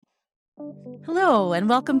Hello, and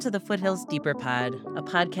welcome to the Foothills Deeper Pod, a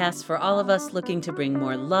podcast for all of us looking to bring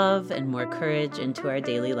more love and more courage into our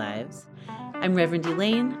daily lives. I'm Reverend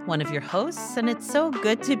Elaine, one of your hosts, and it's so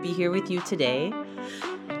good to be here with you today.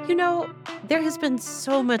 You know, there has been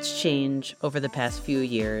so much change over the past few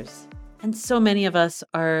years, and so many of us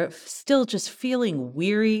are still just feeling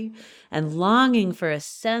weary and longing for a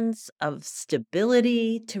sense of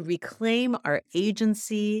stability to reclaim our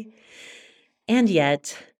agency. And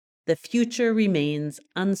yet, the future remains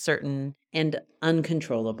uncertain and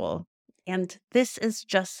uncontrollable. And this is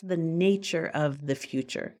just the nature of the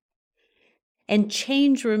future. And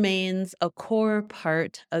change remains a core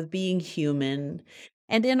part of being human.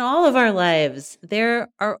 And in all of our lives, there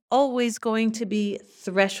are always going to be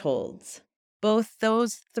thresholds, both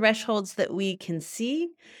those thresholds that we can see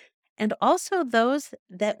and also those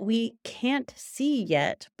that we can't see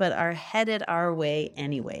yet, but are headed our way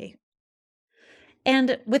anyway.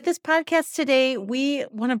 And with this podcast today, we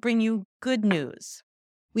want to bring you good news.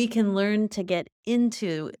 We can learn to get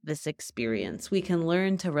into this experience. We can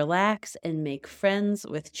learn to relax and make friends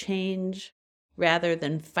with change rather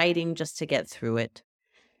than fighting just to get through it.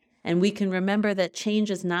 And we can remember that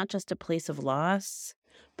change is not just a place of loss,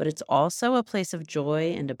 but it's also a place of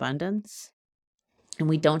joy and abundance. And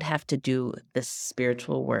we don't have to do this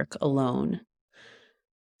spiritual work alone.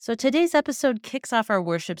 So today's episode kicks off our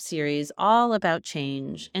worship series all about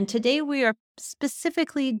change. And today we are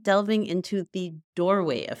specifically delving into the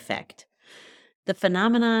doorway effect, the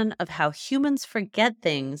phenomenon of how humans forget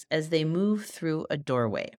things as they move through a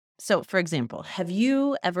doorway. So, for example, have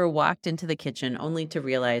you ever walked into the kitchen only to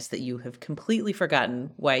realize that you have completely forgotten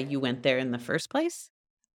why you went there in the first place?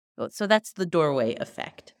 So that's the doorway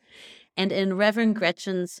effect. And in Reverend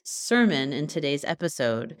Gretchen's sermon in today's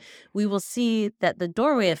episode, we will see that the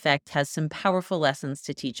doorway effect has some powerful lessons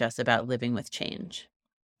to teach us about living with change.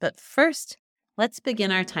 But first, let's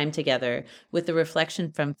begin our time together with a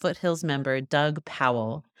reflection from Foothills member Doug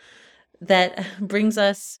Powell that brings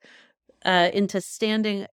us into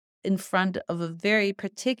standing in front of a very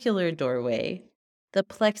particular doorway, the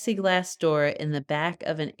plexiglass door in the back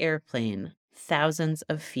of an airplane, thousands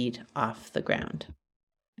of feet off the ground.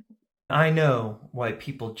 I know why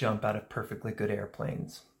people jump out of perfectly good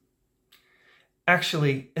airplanes.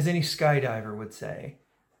 Actually, as any skydiver would say,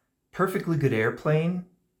 perfectly good airplane,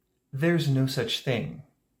 there's no such thing.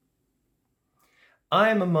 I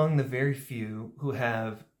am among the very few who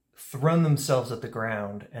have thrown themselves at the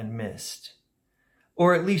ground and missed,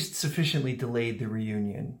 or at least sufficiently delayed the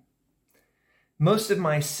reunion. Most of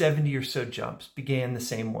my 70 or so jumps began the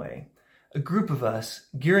same way. A group of us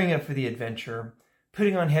gearing up for the adventure,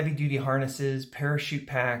 putting on heavy-duty harnesses, parachute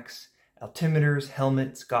packs, altimeters,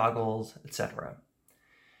 helmets, goggles, etc.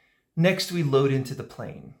 Next, we load into the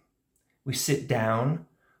plane. We sit down,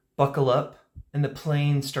 buckle up, and the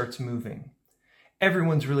plane starts moving.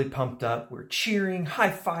 Everyone's really pumped up. We're cheering,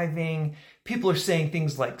 high-fiving. People are saying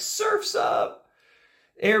things like, "Surf's up!"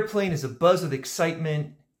 The airplane is abuzz with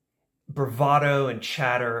excitement, bravado, and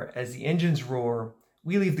chatter. As the engines roar,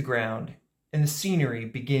 we leave the ground, and the scenery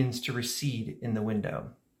begins to recede in the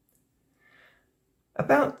window.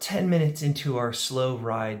 About 10 minutes into our slow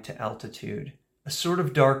ride to altitude, a sort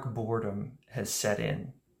of dark boredom has set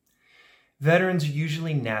in. Veterans are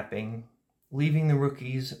usually napping, leaving the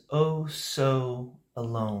rookies oh so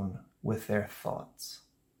alone with their thoughts.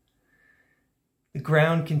 The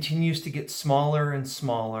ground continues to get smaller and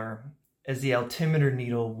smaller as the altimeter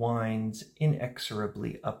needle winds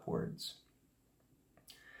inexorably upwards.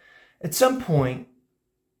 At some point,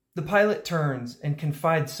 the pilot turns and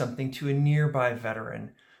confides something to a nearby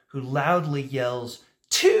veteran who loudly yells,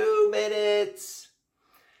 2 minutes,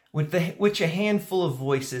 which a handful of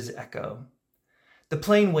voices echo. The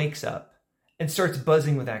plane wakes up and starts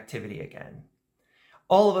buzzing with activity again.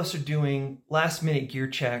 All of us are doing last-minute gear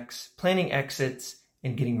checks, planning exits,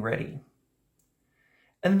 and getting ready.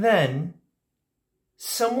 And then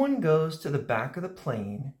someone goes to the back of the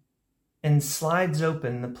plane and slides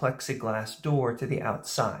open the plexiglass door to the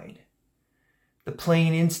outside. The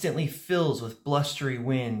plane instantly fills with blustery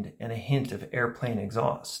wind and a hint of airplane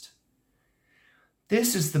exhaust.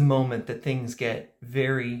 This is the moment that things get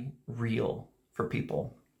very real for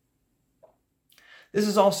people. This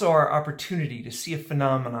is also our opportunity to see a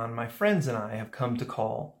phenomenon my friends and I have come to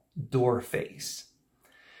call door face.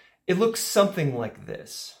 It looks something like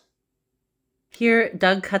this. Here,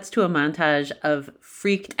 Doug cuts to a montage of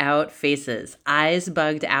freaked out faces, eyes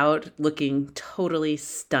bugged out, looking totally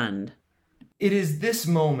stunned. It is this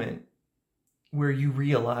moment where you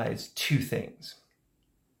realize two things.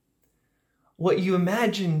 What you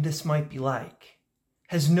imagine this might be like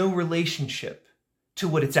has no relationship to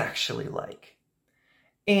what it's actually like,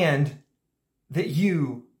 and that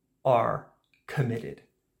you are committed.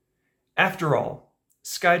 After all,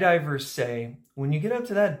 skydivers say when you get up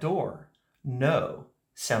to that door, no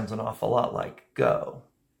sounds an awful lot like go.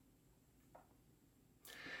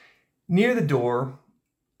 Near the door,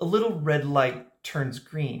 a little red light turns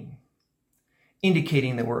green,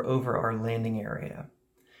 indicating that we're over our landing area,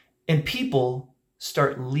 and people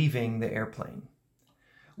start leaving the airplane,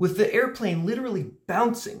 with the airplane literally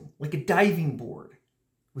bouncing like a diving board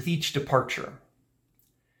with each departure.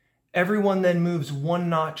 Everyone then moves one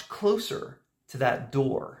notch closer to that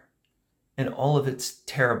door and all of its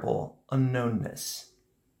terrible unknownness.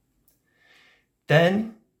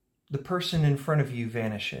 Then the person in front of you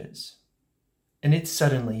vanishes, and it's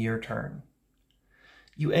suddenly your turn.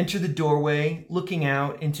 You enter the doorway, looking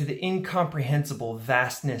out into the incomprehensible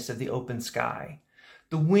vastness of the open sky,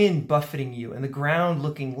 the wind buffeting you and the ground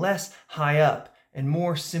looking less high up and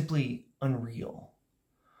more simply unreal.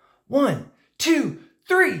 1, 2,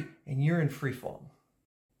 3, and you're in free fall.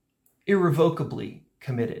 Irrevocably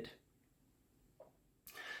committed.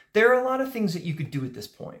 There are a lot of things that you could do at this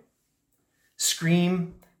point.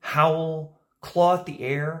 Scream, howl, claw at the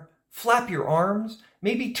air, flap your arms,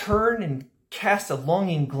 maybe turn and cast a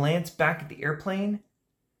longing glance back at the airplane.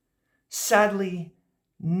 Sadly,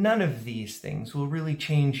 none of these things will really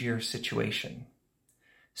change your situation.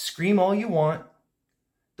 Scream all you want,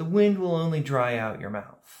 the wind will only dry out your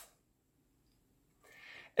mouth.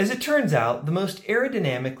 As it turns out, the most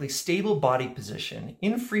aerodynamically stable body position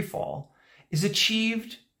in freefall is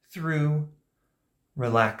achieved through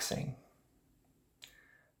relaxing.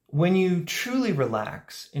 When you truly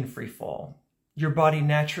relax in freefall, your body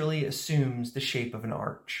naturally assumes the shape of an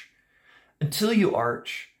arch. Until you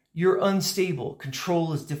arch, you're unstable,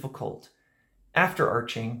 control is difficult. After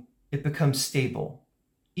arching, it becomes stable,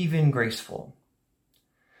 even graceful.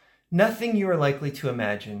 Nothing you are likely to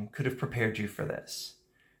imagine could have prepared you for this.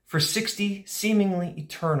 For 60 seemingly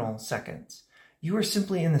eternal seconds, you are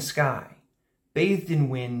simply in the sky, bathed in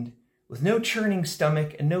wind, with no churning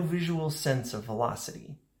stomach and no visual sense of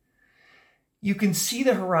velocity. You can see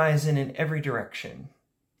the horizon in every direction.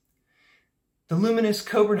 The luminous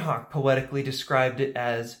Copenhagen poetically described it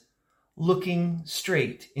as looking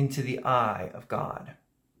straight into the eye of God.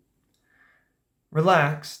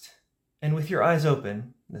 Relaxed, and with your eyes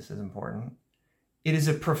open, this is important, it is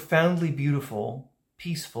a profoundly beautiful,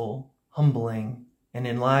 peaceful, humbling, and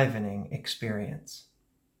enlivening experience.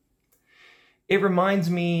 It reminds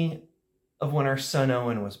me of when our son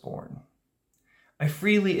Owen was born. I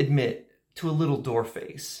freely admit to a little door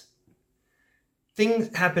face.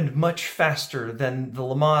 Things happened much faster than the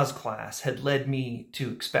Lamaze class had led me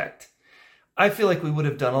to expect. I feel like we would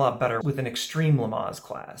have done a lot better with an extreme Lamaze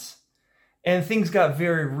class. And things got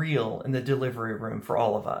very real in the delivery room for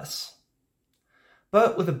all of us.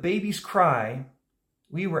 But with a baby's cry,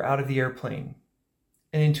 we were out of the airplane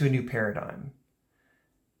and into a new paradigm.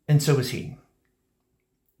 And so was he.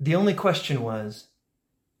 The only question was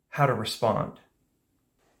how to respond.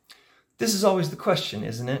 This is always the question,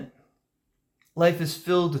 isn't it? Life is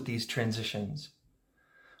filled with these transitions.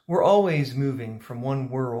 We're always moving from one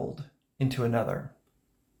world into another.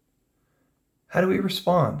 How do we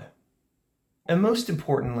respond? And most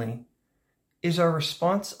importantly, is our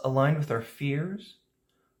response aligned with our fears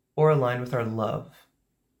or aligned with our love?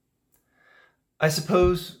 I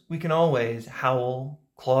suppose we can always howl,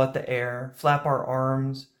 claw at the air, flap our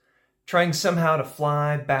arms, trying somehow to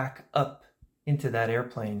fly back up into that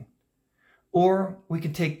airplane. Or we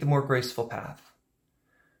can take the more graceful path.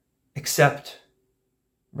 Accept,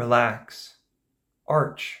 relax,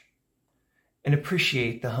 arch, and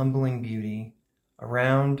appreciate the humbling beauty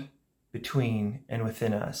around, between, and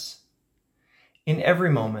within us. In every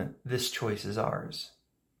moment, this choice is ours.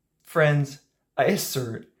 Friends, I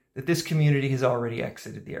assert that this community has already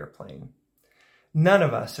exited the airplane. None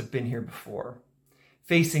of us have been here before,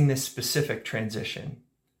 facing this specific transition.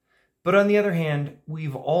 But on the other hand,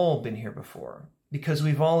 we've all been here before, because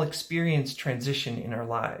we've all experienced transition in our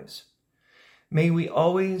lives. May we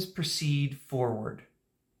always proceed forward,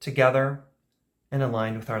 together and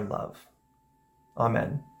aligned with our love.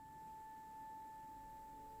 Amen.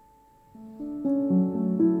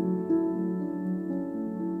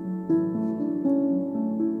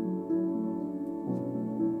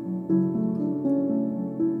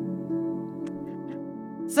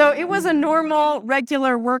 So it was a normal,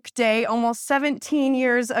 regular work day almost 17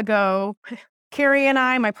 years ago. Carrie and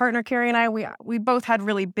I, my partner Carrie and I, we both had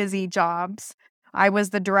really busy jobs. I was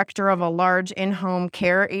the director of a large in-home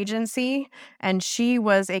care agency, and she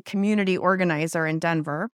was a community organizer in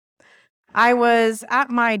Denver. I was at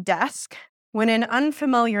my desk when an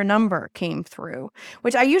unfamiliar number came through,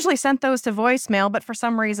 which I usually sent those to voicemail, but for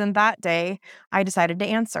some reason that day, I decided to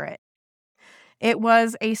answer it. It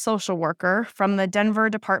was a social worker from the Denver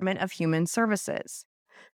Department of Human Services.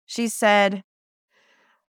 She said,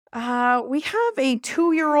 we have a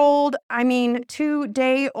 2-day-old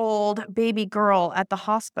baby girl at the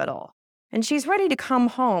hospital, and she's ready to come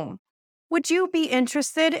home. Would you be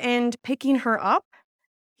interested in picking her up?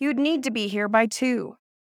 You'd need to be here by 2.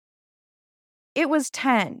 It was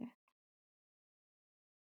 10.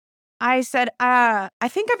 I said, I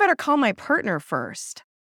think I better call my partner first.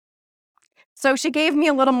 So she gave me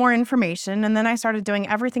a little more information, and then I started doing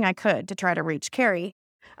everything I could to try to reach Carrie.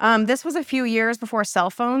 This was a few years before cell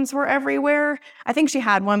phones were everywhere. I think she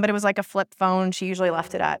had one, but it was like a flip phone. She usually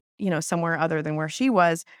left it at, somewhere other than where she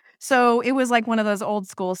was. So it was like one of those old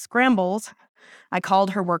school scrambles. I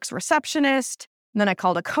called her work's receptionist, and then I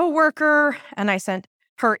called a coworker, and I sent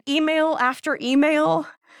her email after email,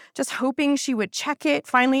 just hoping she would check it.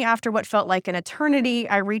 Finally, after what felt like an eternity,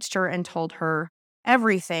 I reached her and told her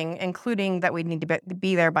everything, including that we'd need to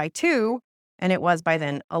be there by 2, and it was by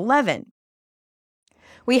then 11.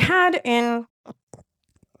 We had I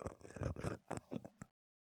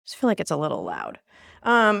just feel like it's a little loud.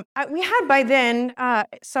 We had by then in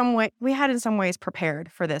some ways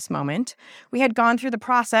prepared for this moment. We had gone through the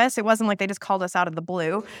process. It wasn't like they just called us out of the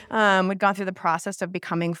blue. We'd gone through the process of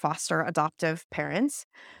becoming foster adoptive parents.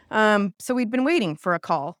 So we'd been waiting for a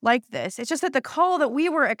call like this. It's just that the call that we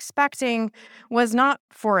were expecting was not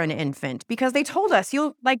for an infant, because they told us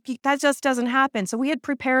that just doesn't happen. So we had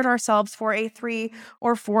prepared ourselves for a 3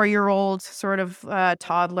 or 4-year-old sort of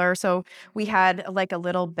toddler. So we had like a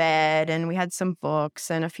little bed, and we had some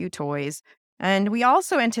books and a few toys. And we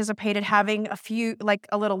also anticipated having a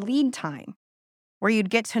little lead time where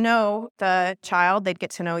you'd get to know the child, they'd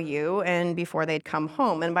get to know you, and before they'd come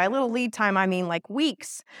home. And by a little lead time, I mean like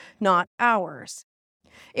weeks, not hours.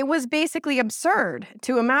 It was basically absurd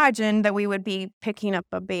to imagine that we would be picking up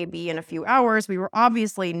a baby in a few hours. We were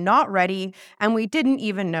obviously not ready, and we didn't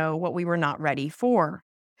even know what we were not ready for.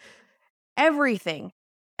 Everything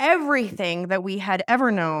that we had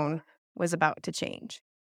ever known was about to change.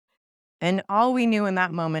 And all we knew in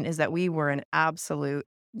that moment is that we were an absolute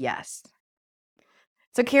yes.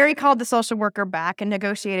 So Carrie called the social worker back and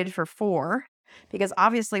negotiated for 4, because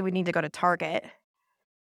obviously we need to go to Target.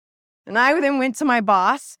 And I then went to my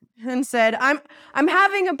boss and said, I'm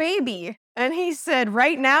having a baby. And he said,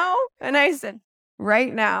 right now? And I said,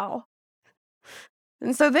 right now.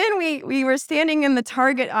 And so then we were standing in the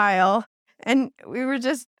Target aisle, and we were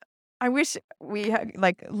just, I wish we had,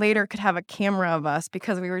 later could have a camera of us,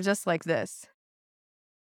 because we were just like this,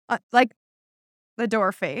 like the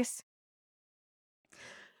door face.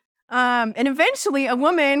 And eventually a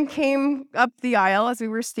woman came up the aisle as we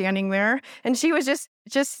were standing there, and she was just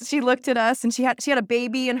she looked at us, and she had a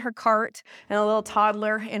baby in her cart and a little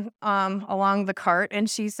toddler along the cart, and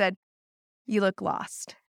she said, "You look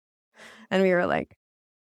lost." And we were like,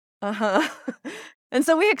 "Uh-huh." And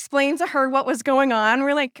so we explained to her what was going on.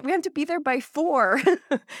 We're like, "We have to be there by 4."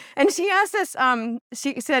 And she asked us,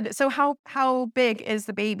 she said, "So how big is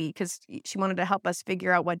the baby?" Because she wanted to help us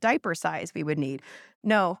figure out what diaper size we would need.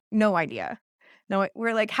 No idea. No,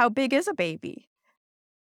 we're like, "How big is a baby?"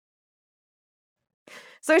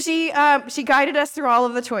 So she guided us through all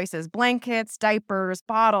of the choices: blankets, diapers,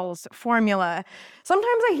 bottles, formula.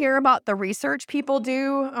 Sometimes I hear about the research people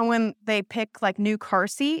do when they pick new car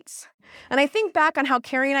seats. And I think back on how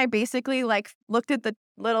Carrie and I basically looked at the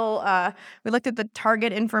little, we looked at the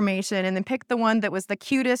Target information and then picked the one that was the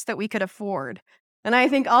cutest that we could afford. And I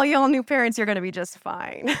think all y'all new parents, you're going to be just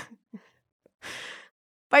fine.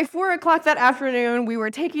 By 4:00 that afternoon, we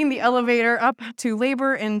were taking the elevator up to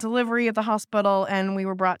labor and delivery at the hospital, and we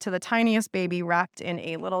were brought to the tiniest baby wrapped in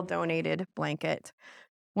a little donated blanket.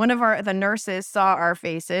 One of the nurses saw our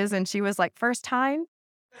faces, and she was like, "First time?"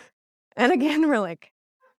 And again,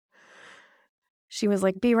 she was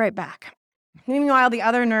like, "Be right back." Meanwhile, the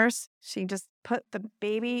other nurse, she just put the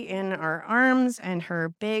baby in our arms, and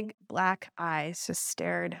her big black eyes just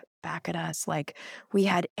stared back at us like we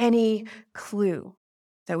had any clue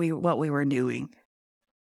what we were doing.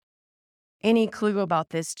 Any clue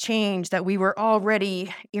about this change that we were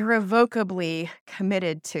already irrevocably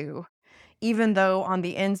committed to, even though on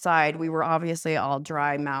the inside we were obviously all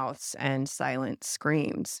dry mouths and silent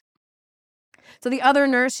screams. So the other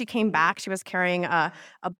nurse, she came back. She was carrying a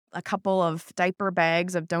couple of diaper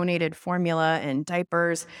bags of donated formula and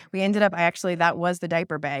diapers. We ended up, that was the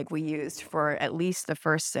diaper bag we used for at least the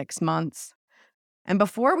first 6 months. And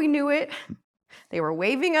before we knew it, they were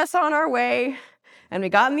waving us on our way, And we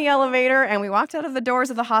got in the elevator and we walked out of the doors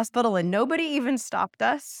of the hospital and nobody even stopped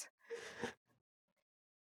us.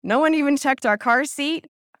 No one even checked our car seat,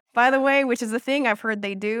 by the way, which is a thing I've heard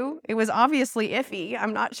they do. It was obviously iffy.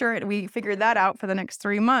 I'm not sure we figured that out for the next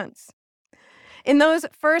 3 months. In those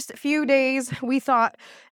first few days, we thought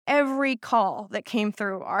every call that came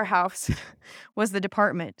through our house was the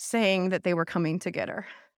department saying that they were coming to get her,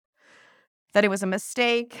 that it was a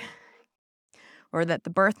mistake, or that the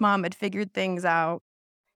birth mom had figured things out.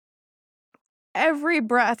 Every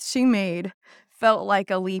breath she made felt like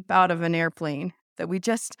a leap out of an airplane that we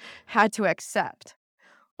just had to accept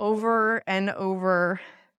over and over,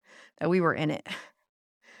 that we were in it,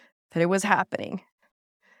 that it was happening,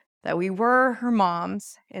 that we were her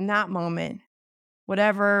moms in that moment,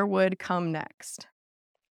 whatever would come next.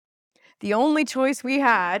 The only choice we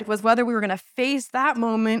had was whether we were going to face that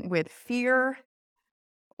moment with fear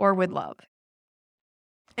or with love.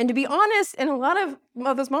 And to be honest, in a lot of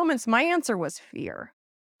those moments, my answer was fear.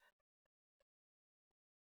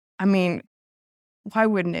 I mean, why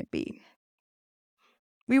wouldn't it be?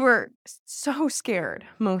 We were so scared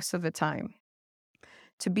most of the time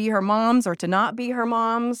to be her moms or to not be her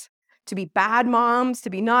moms, to be bad moms, to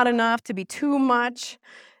be not enough, to be too much.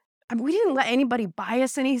 I mean, we didn't let anybody buy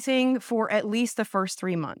us anything for at least the first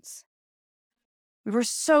 3 months. We were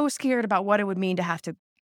so scared about what it would mean to have to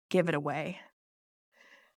give it away.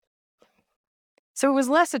 So it was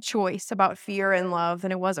less a choice about fear and love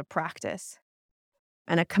than it was a practice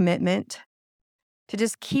and a commitment to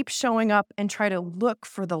just keep showing up and try to look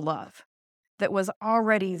for the love that was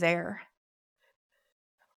already there,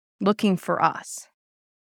 looking for us,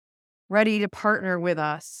 ready to partner with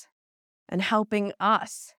us and helping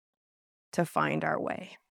us to find our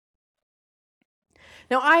way.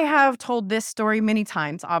 Now, I have told this story many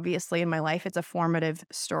times, obviously, in my life. It's a formative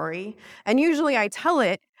story. And usually I tell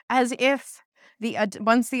it as if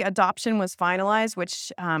once the adoption was finalized,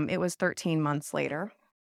 which it was 13 months later,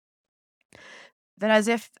 that as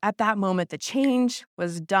if at that moment the change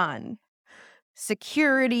was done.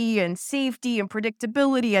 Security and safety and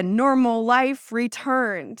predictability and normal life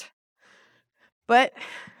returned. But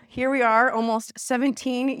here we are, almost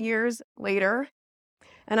 17 years later,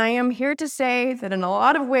 and I am here to say that in a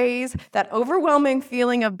lot of ways, that overwhelming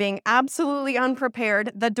feeling of being absolutely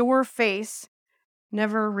unprepared, the door face,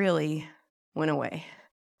 never really went away.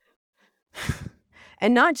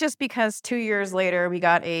 And not just because 2 years later we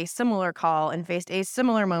got a similar call and faced a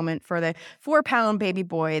similar moment for the 4-pound baby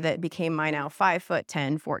boy that became my now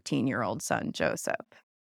 5'10", 14-year-old son, Joseph.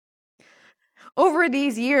 Over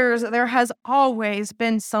these years, there has always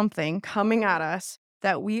been something coming at us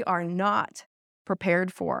that we are not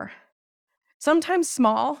prepared for. Sometimes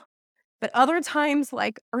small, but other times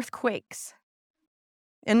like earthquakes.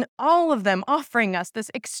 And all of them offering us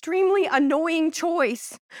this extremely annoying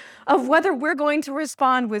choice of whether we're going to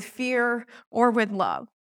respond with fear or with love.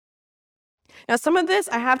 Now, some of this,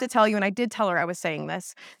 I have to tell you, and I did tell her I was saying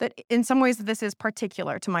this, that in some ways this is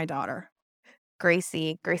particular to my daughter,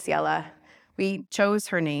 Graciela. We chose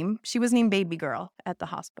her name. She was named Baby Girl at the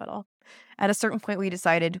hospital. At a certain point, we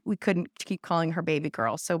decided we couldn't keep calling her Baby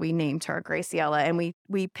Girl, so we named her Graciela. And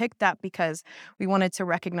we picked that because we wanted to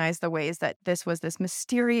recognize the ways that this was this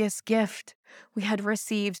mysterious gift we had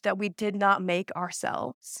received that we did not make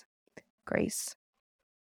ourselves. Grace.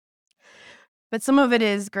 But some of it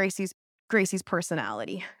is Gracie's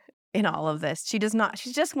personality in all of this.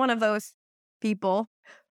 She's just one of those people,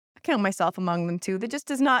 I count myself among them too, that just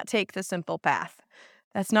does not take the simple path.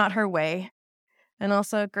 That's not her way. And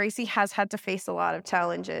also, Gracie has had to face a lot of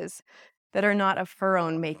challenges that are not of her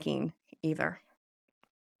own making either.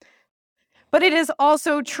 But it is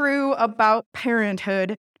also true about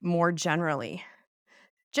parenthood more generally.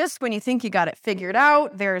 Just when you think you got it figured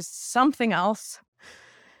out, there's something else.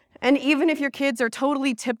 And even if your kids are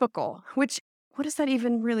totally typical, what does that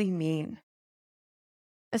even really mean?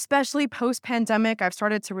 Especially post-pandemic, I've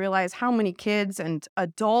started to realize how many kids and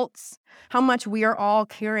adults, how much we are all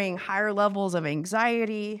carrying higher levels of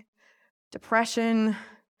anxiety, depression,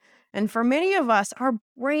 and for many of us, our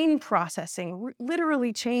brain processing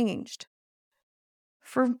literally changed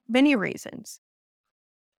for many reasons.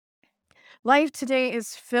 Life today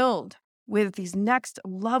is filled with these next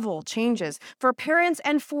level changes. For parents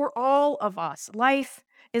and for all of us, life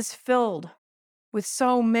is filled with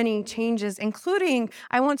so many changes, including,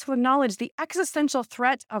 I want to acknowledge, the existential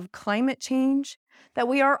threat of climate change that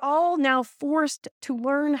we are all now forced to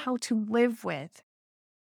learn how to live with.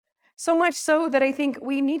 So much so that I think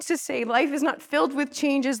we need to say life is not filled with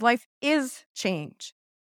changes, life is change,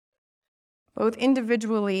 both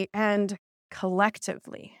individually and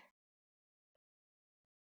collectively.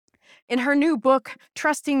 In her new book,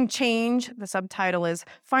 Trusting Change, the subtitle is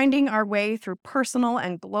Finding Our Way Through Personal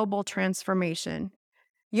and Global Transformation,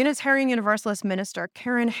 Unitarian Universalist minister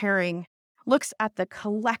Karen Herring looks at the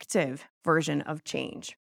collective version of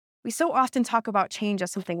change. We so often talk about change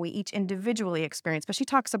as something we each individually experience, but she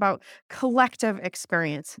talks about collective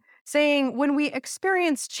experience, saying when we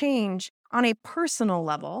experience change on a personal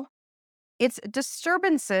level, its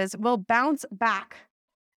disturbances will bounce back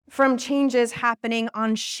from changes happening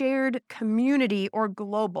on shared community or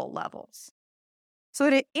global levels, so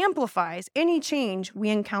that it amplifies any change we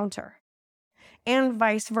encounter, and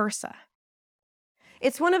vice versa.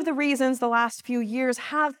 It's one of the reasons the last few years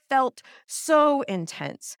have felt so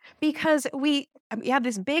intense, because we have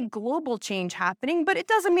this big global change happening, but it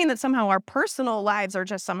doesn't mean that somehow our personal lives are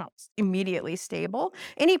just somehow immediately stable.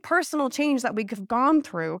 Any personal change that we've gone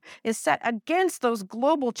through is set against those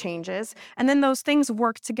global changes, and then those things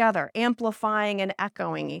work together, amplifying and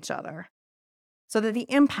echoing each other, so that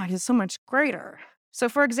the impact is so much greater. So,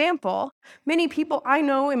 for example, many people I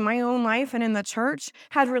know in my own life and in the church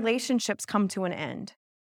had relationships come to an end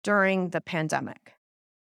during the pandemic.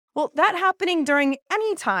 Well, that happening during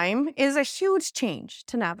any time is a huge change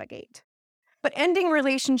to navigate. But ending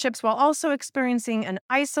relationships while also experiencing an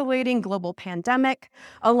isolating global pandemic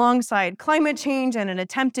alongside climate change and an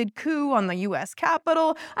attempted coup on the US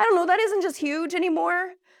Capitol, I don't know, that isn't just huge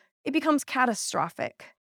anymore. It becomes catastrophic.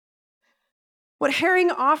 What Herring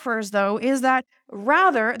offers, though, is that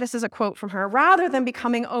this is a quote from her, rather than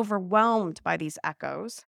becoming overwhelmed by these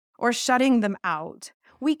echoes or shutting them out,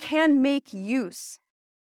 we can make use.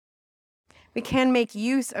 We can make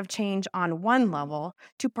use of change on one level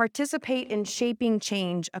to participate in shaping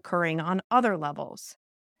change occurring on other levels.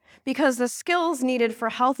 Because the skills needed for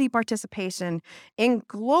healthy participation in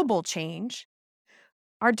global change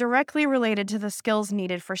are directly related to the skills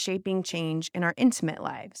needed for shaping change in our intimate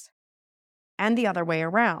lives, and the other way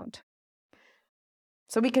around.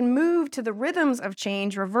 So we can move to the rhythms of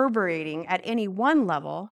change reverberating at any one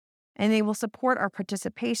level, and they will support our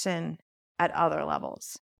participation at other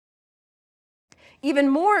levels. Even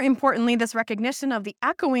more importantly, this recognition of the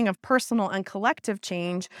echoing of personal and collective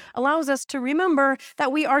change allows us to remember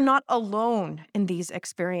that we are not alone in these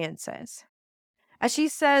experiences. As she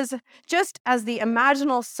says, just as the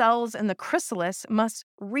imaginal cells in the chrysalis must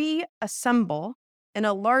reassemble in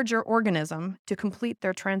a larger organism to complete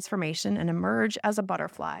their transformation and emerge as a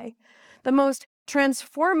butterfly, the most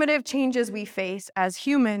transformative changes we face as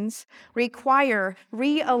humans require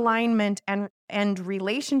realignment and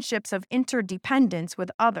relationships of interdependence with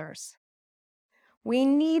others. We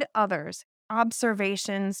need others'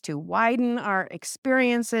 observations to widen our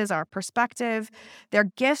experiences, our perspective, their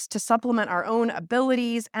gifts to supplement our own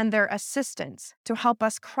abilities, and their assistance to help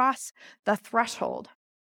us cross the threshold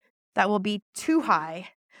that will be too high,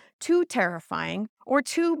 too terrifying, or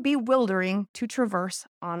too bewildering to traverse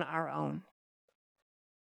on our own.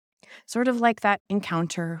 Sort of like that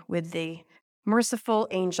encounter with the merciful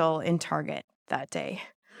angel in Target that day.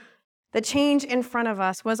 The change in front of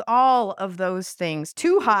us was all of those things,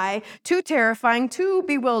 too high, too terrifying, too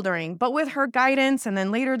bewildering. But with her guidance, and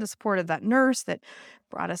then later the support of that nurse that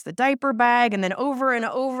brought us the diaper bag, and then over and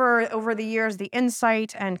over the years, the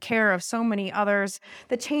insight and care of so many others,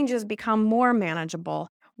 the changes become more manageable,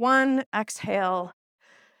 one exhale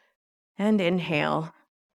and inhale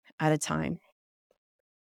at a time.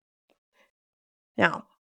 Now,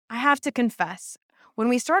 I have to confess, when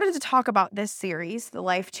we started to talk about this series, the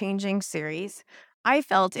Life-Changing series, I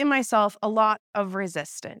felt in myself a lot of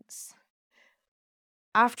resistance.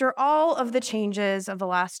 After all of the changes of the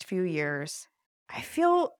last few years, I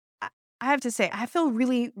have to say, I feel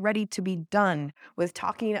really ready to be done with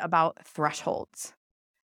talking about thresholds,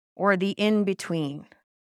 or the in-between,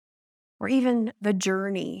 or even the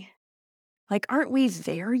journey. Like, aren't we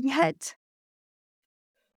there yet?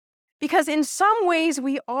 Because in some ways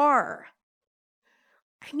we are.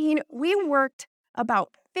 I mean, we worked about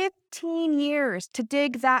 15 years to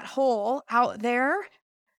dig that hole out there,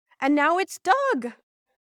 and now it's dug.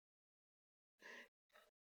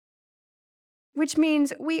 Which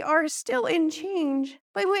means we are still in change,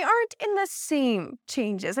 but we aren't in the same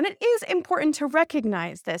changes. And it is important to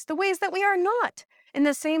recognize this, the ways that we are not in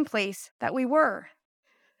the same place that we were.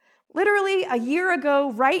 Literally a year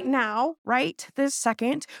ago, right now, right this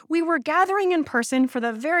second, we were gathering in person for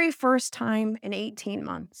the very first time in 18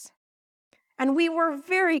 months. And we were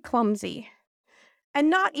very clumsy and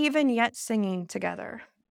not even yet singing together.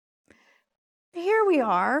 Here we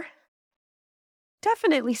are,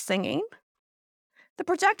 definitely singing. The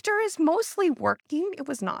projector is mostly working. It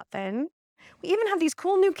was not then. We even have these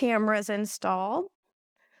cool new cameras installed.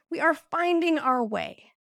 We are finding our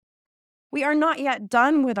way. We are not yet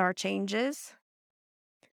done with our changes,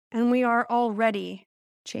 and we are already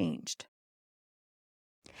changed.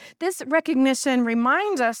 This recognition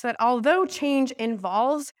reminds us that although change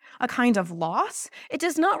involves a kind of loss, it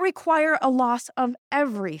does not require a loss of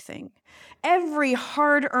everything. Every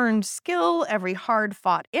hard-earned skill, every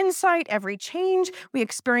hard-fought insight, every change we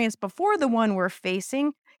experience before the one we're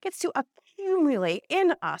facing gets to accumulate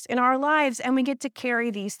in us, in our lives, and we get to carry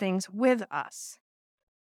these things with us.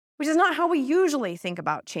 Which is not how we usually think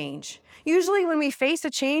about change. Usually when we face a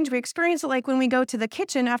change, we experience it like when we go to the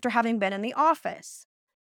kitchen after having been in the office.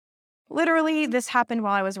 Literally, this happened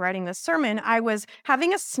while I was writing this sermon. I was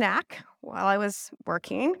having a snack while I was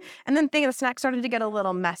working, and then the snack started to get a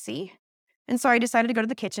little messy. And so I decided to go to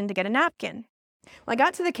the kitchen to get a napkin. Well, I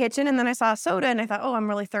got to the kitchen, and then I saw a soda, and I thought, oh, I'm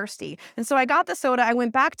really thirsty. And so I got the soda, I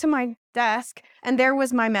went back to my desk, and there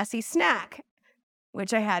was my messy snack,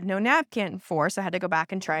 which I had no napkin for, so I had to go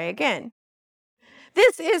back and try again.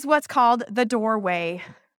 This is what's called the doorway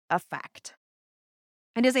effect.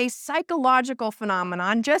 It is a psychological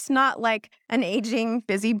phenomenon, just not like an aging,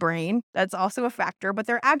 busy brain. That's also a factor, but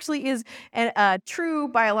there actually is a true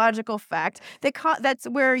biological fact that's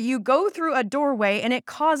where you go through a doorway and it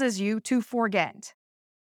causes you to forget.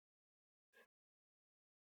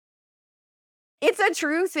 It's a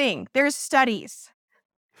true thing. There's studies.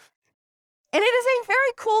 And it is a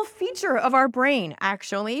very cool feature of our brain,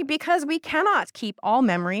 actually, because we cannot keep all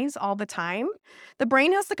memories all the time. The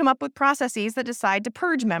brain has to come up with processes that decide to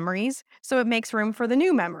purge memories, so it makes room for the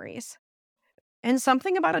new memories. And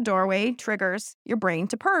something about a doorway triggers your brain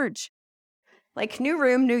to purge. Like new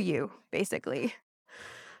room, new you, basically.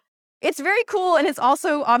 It's very cool, and it's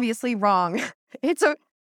also obviously wrong. It's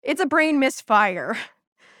a brain misfire.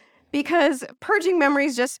 Because purging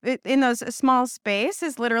memories just in those small space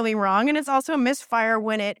is literally wrong. And it's also a misfire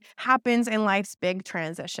when it happens in life's big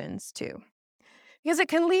transitions too. Because it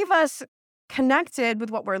can leave us connected with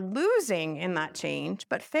what we're losing in that change,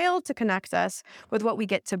 but fail to connect us with what we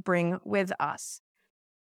get to bring with us.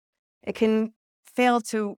 It can fail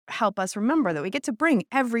to help us remember that we get to bring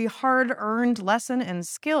every hard-earned lesson and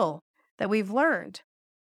skill that we've learned.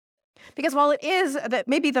 Because while it is that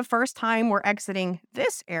maybe the first time we're exiting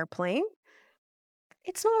this airplane,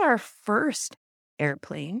 it's not our first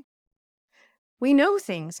airplane. We know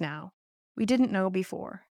things now we didn't know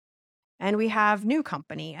before. And we have new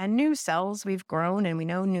company and new selves. We've grown and we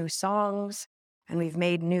know new songs and we've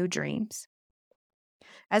made new dreams.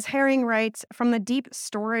 As Herring writes, from the deep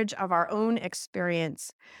storage of our own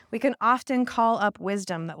experience, we can often call up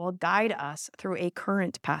wisdom that will guide us through a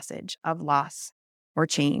current passage of loss or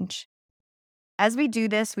change. As we do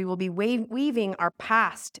this, we will be weaving our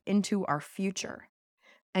past into our future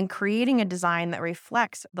and creating a design that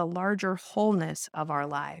reflects the larger wholeness of our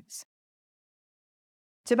lives.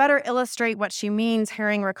 To better illustrate what she means,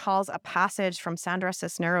 Herring recalls a passage from Sandra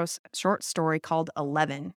Cisneros' short story called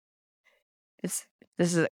 11. This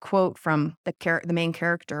is a quote from the main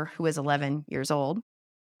character, who is 11 years old,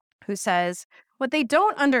 who says, "What they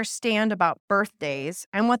don't understand about birthdays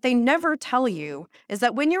and what they never tell you is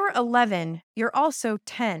that when you're 11, you're also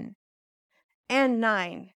 10 and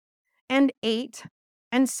 9 and 8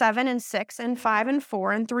 and 7 and 6 and 5 and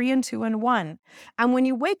 4 and 3 and 2 and 1. And when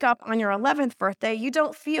you wake up on your 11th birthday, you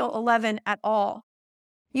don't feel 11 at all.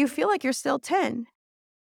 You feel like you're still 10.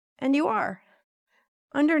 And you are.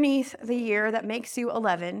 Underneath the year that makes you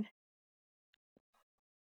 11,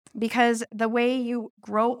 because the way you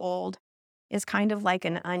grow old is kind of like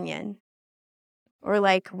an onion, or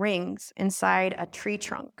like rings inside a tree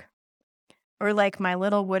trunk, or like my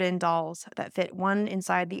little wooden dolls that fit one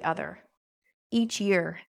inside the other, each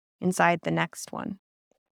year inside the next one.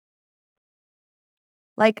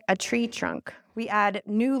 Like a tree trunk, we add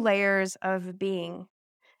new layers of being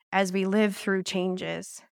as we live through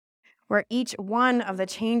changes, where each one of the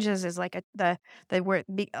changes is like where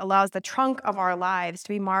it allows the trunk of our lives to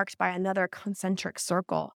be marked by another concentric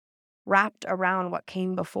circle wrapped around what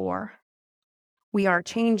came before. We are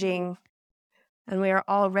changing, and we are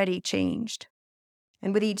already changed.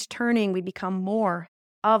 And with each turning, we become more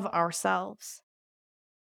of ourselves.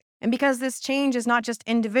 And because this change is not just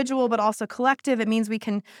individual, but also collective, it means we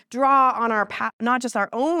can draw on not just our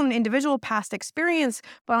own individual past experience,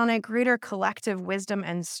 but on a greater collective wisdom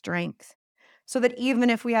and strength. So that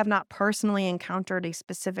even if we have not personally encountered a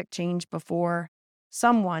specific change before,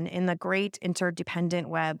 someone in the great interdependent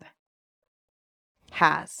web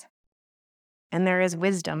has. And there is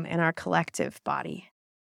wisdom in our collective body.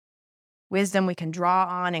 Wisdom we can draw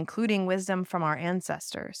on, including wisdom from our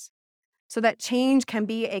ancestors, so that change can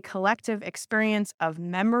be a collective experience of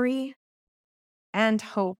memory and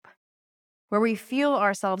hope where we feel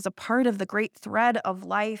ourselves a part of the great thread of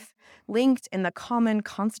life linked in the common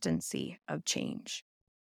constancy of change.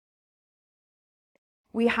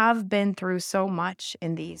 We have been through so much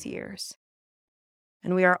in these years,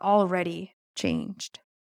 and we are already changed,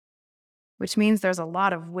 which means there's a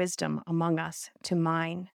lot of wisdom among us to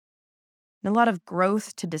mine, and a lot of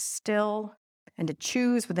growth to distill and to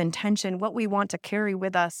choose with intention what we want to carry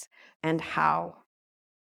with us and how,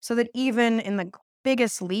 so that even in the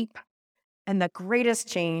biggest leap and the greatest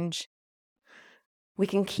change, we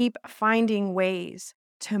can keep finding ways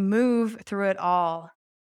to move through it all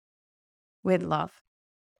with love.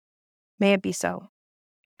 May it be so,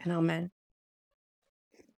 and amen.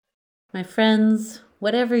 My friends,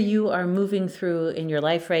 whatever you are moving through in your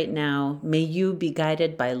life right now, may you be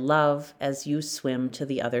guided by love as you swim to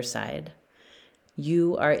the other side.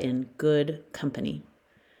 You are in good company.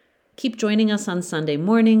 Keep joining us on Sunday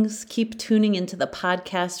mornings. Keep tuning into the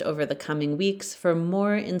podcast over the coming weeks for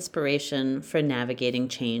more inspiration for navigating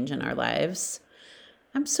change in our lives.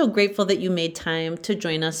 I'm so grateful that you made time to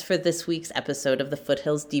join us for this week's episode of the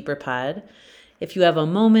Foothills Deeper Pod. If you have a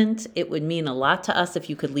moment, it would mean a lot to us if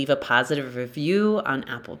you could leave a positive review on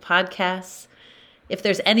Apple Podcasts. If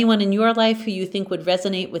there's anyone in your life who you think would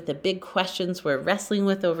resonate with the big questions we're wrestling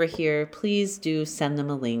with over here, please do send them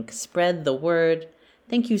a link. Spread the word.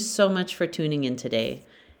 Thank you so much for tuning in today.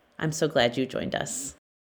 I'm so glad you joined us.